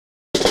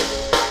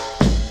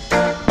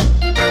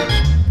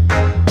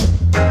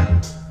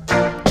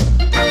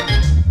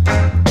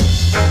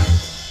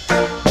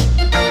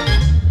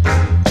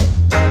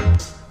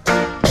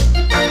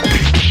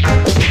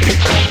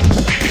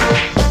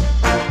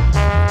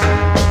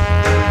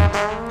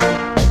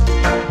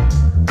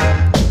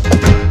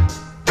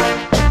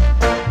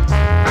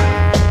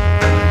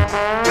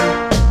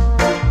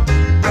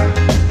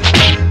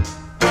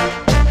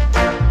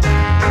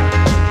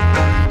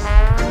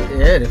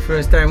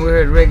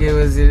reggae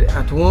was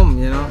at home,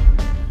 you know.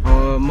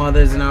 Our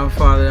mothers and our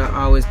father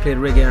always played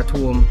reggae at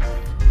home,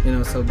 you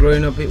know. So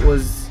growing up, it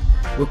was,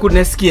 we couldn't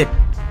escape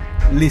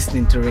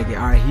listening to reggae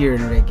or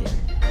hearing reggae.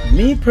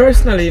 Me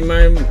personally,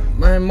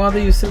 my mother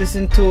used to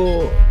listen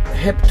to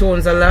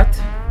Heptones a lot.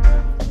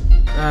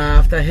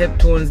 After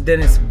Heptones,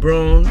 Dennis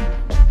Brown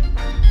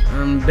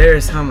and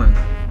Beres Hammond.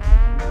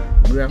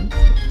 Graham?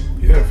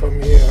 Yeah, for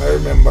me, I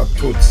remember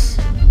Toots.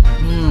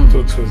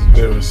 Toots was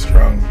very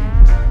strong.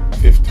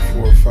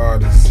 54,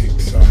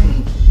 46,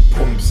 and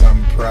Pumps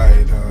and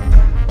Pride.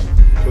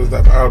 It was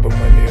that album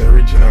when the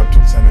original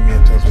Toots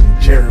Animators,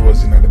 when Jerry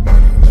was in the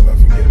band. I'll never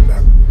forget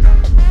that.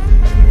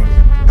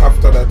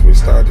 After that, we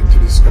started to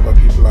discover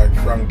people like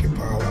Frankie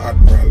Paul,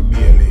 Admiral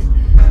Bailey.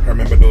 I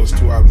remember those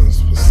two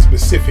albums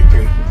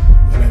specifically.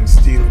 And then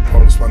Steel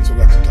Pulse once we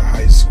got into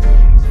high school.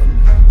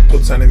 But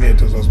Toots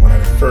Animators was one of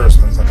the first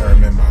ones that I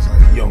remember as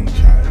a young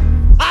child.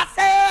 I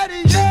said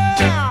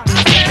yeah, I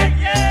said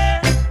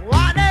yeah,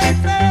 what they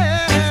say.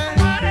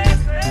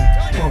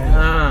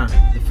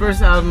 The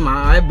first album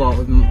I bought,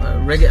 with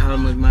a reggae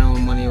album with my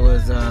own money,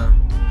 was I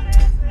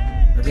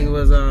think it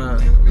was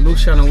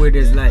Luciano Where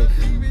There's Life.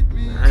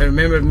 I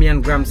remember me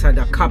and Gramps had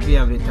a copy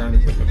of it,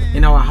 and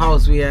in our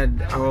house we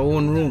had our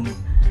own room.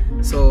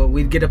 So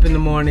we'd get up in the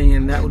morning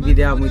and that would be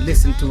the album we'd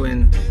listen to,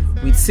 and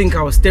we'd sync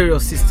our stereo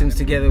systems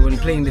together when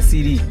playing the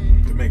CD.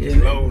 To make it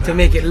loud. To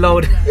make it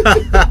loud.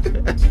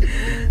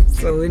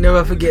 So we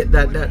never forget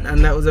that,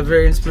 and that was a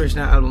very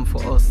inspirational album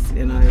for us.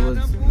 You know, it was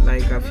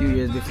like a few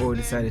years before we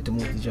decided to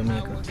move to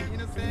Jamaica.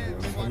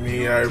 For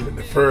me,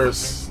 the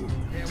first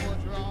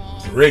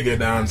reggae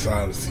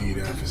dancehall CD,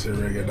 if you say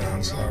reggae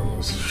dancehall,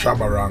 was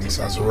Shabba Ranks,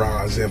 As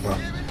Raw As Ever.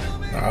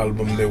 The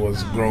album there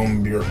was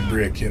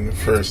groundbreaking, the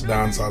first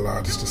dancehall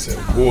artist to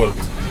sell gold.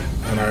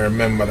 And I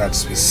remember that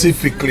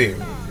specifically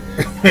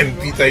when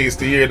Peter used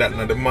to hear that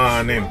in the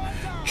morning.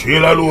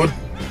 Trailer load,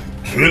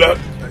 trailer.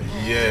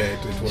 Yeah,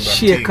 it was that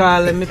Shake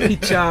all them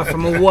picture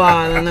from a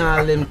wall and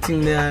all them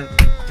thing there.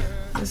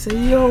 I say,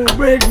 yo,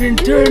 brethren,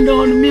 turn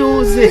down the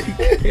music.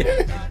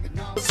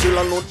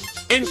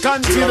 In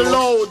country the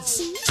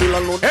loads.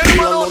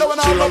 Anyone out there when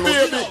I have a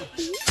baby?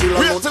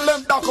 Wait till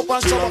them dock up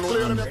and shower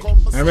clear and they come.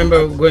 I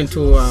remember going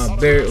to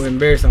when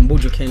Beres and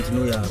Buju came to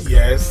New York.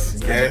 Yes.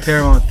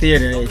 Paramount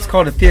Theater. It's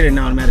called a theater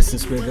now in Madison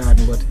Square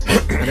Garden, but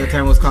at that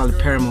time it was called the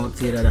Paramount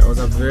Theater. That was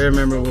a very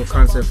memorable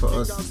concert for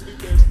us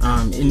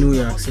in New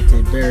York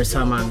City. Beres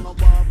Hammond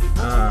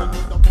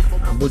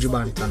and Buju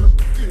Banton.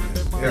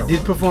 They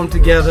did perform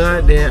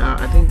together. They,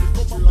 I think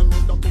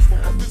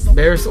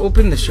Beres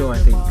opened the show, I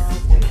think.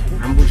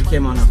 And Buju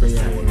came on after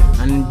that.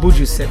 And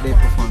Buju said they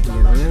performed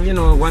together. And, you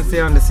know, once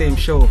they're on the same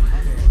show,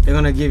 they're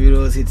gonna give you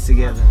those hits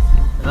together.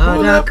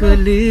 Thought I could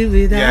live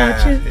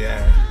without you.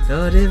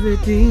 Thought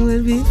everything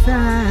would be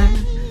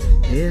fine.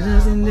 There's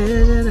nothing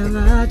there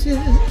about you.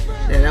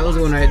 Yeah, that was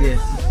one right there.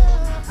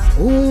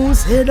 Oh,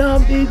 said a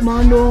big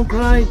man don't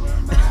cry.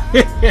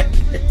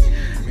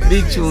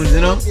 Big tunes,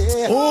 you know.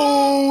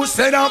 Oh,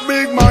 said a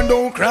big man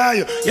don't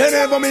cry. You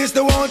never miss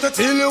the water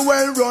till you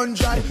well run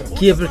dry.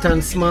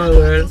 Capleton, Small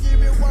World.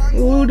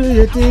 Who do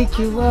you think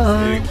you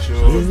are?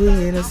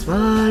 Living in a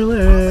small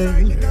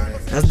world.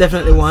 That's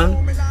definitely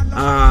one.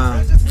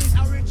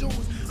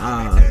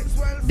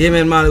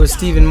 Damian Marley with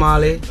Stephen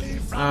Marley.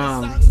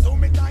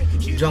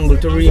 Jungle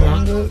to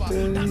Rima.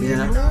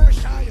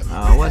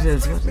 Yeah. What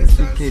else we played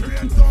to keep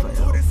the fire?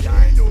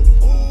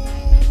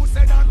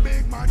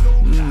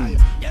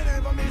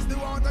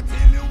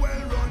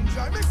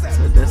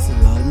 So that's a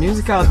lot of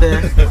music out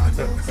there.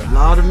 A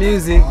lot of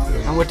music.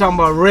 And we're talking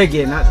about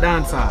reggae, not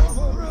dancehall.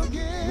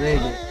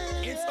 Reggae.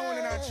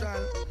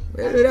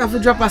 We have to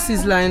drop a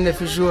sizzler in there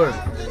for sure.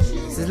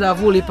 Sizzler have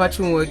holy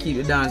patron will keep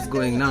the dance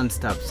going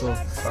non-stop, so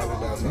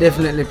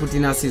definitely put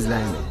in a sizzler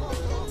in there.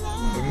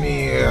 For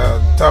me,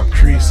 top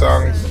 3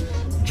 songs,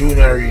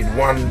 Junior Reid,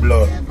 One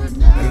Blood,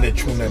 and the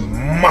tune them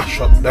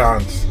mash up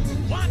dance.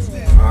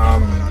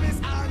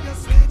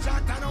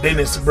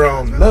 Dennis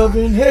Brown, Love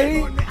and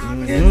Hate,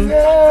 and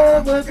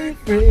Never Be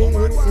Afraid.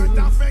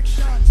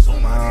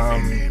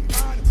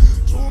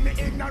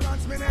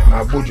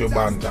 Buju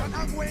Banton.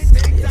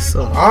 Yes,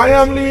 sir. I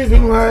am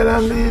living while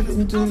I'm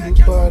living to the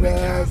Father I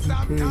have to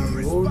pray.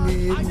 Only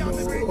you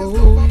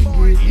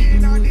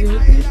know,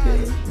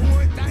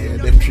 yeah,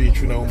 them 3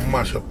 you know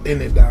mash up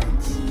any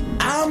dance.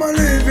 I'm a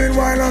living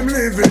while I'm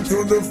living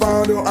to the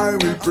Father I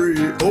will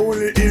pray.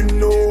 Only Him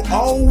know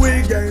how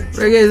we get.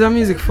 Reggae is a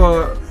music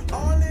for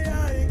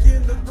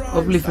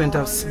upliftment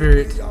of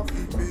spirit,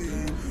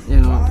 you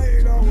know,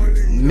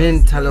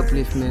 mental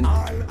upliftment,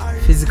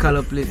 physical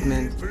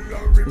upliftment.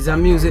 It's a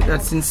music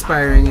that's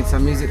inspiring, it's a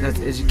music that's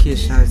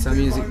educational, it's a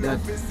music that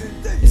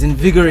is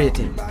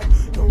invigorating.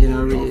 You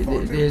know,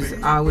 there's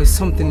always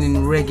something in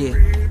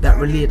reggae that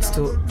relates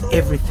to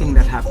everything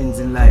that happens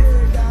in life.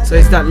 So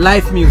it's that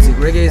life music.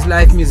 Reggae is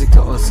life music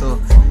to us. So,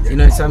 you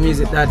know, it's a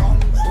music that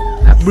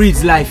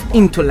breathes life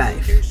into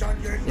life.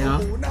 You know,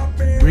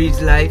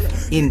 breathes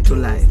life into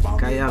life.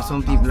 Because you have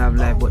some people have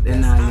life but they're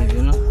not live,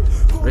 you know.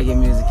 Reggae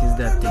music is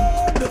that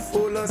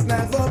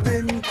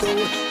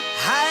thing.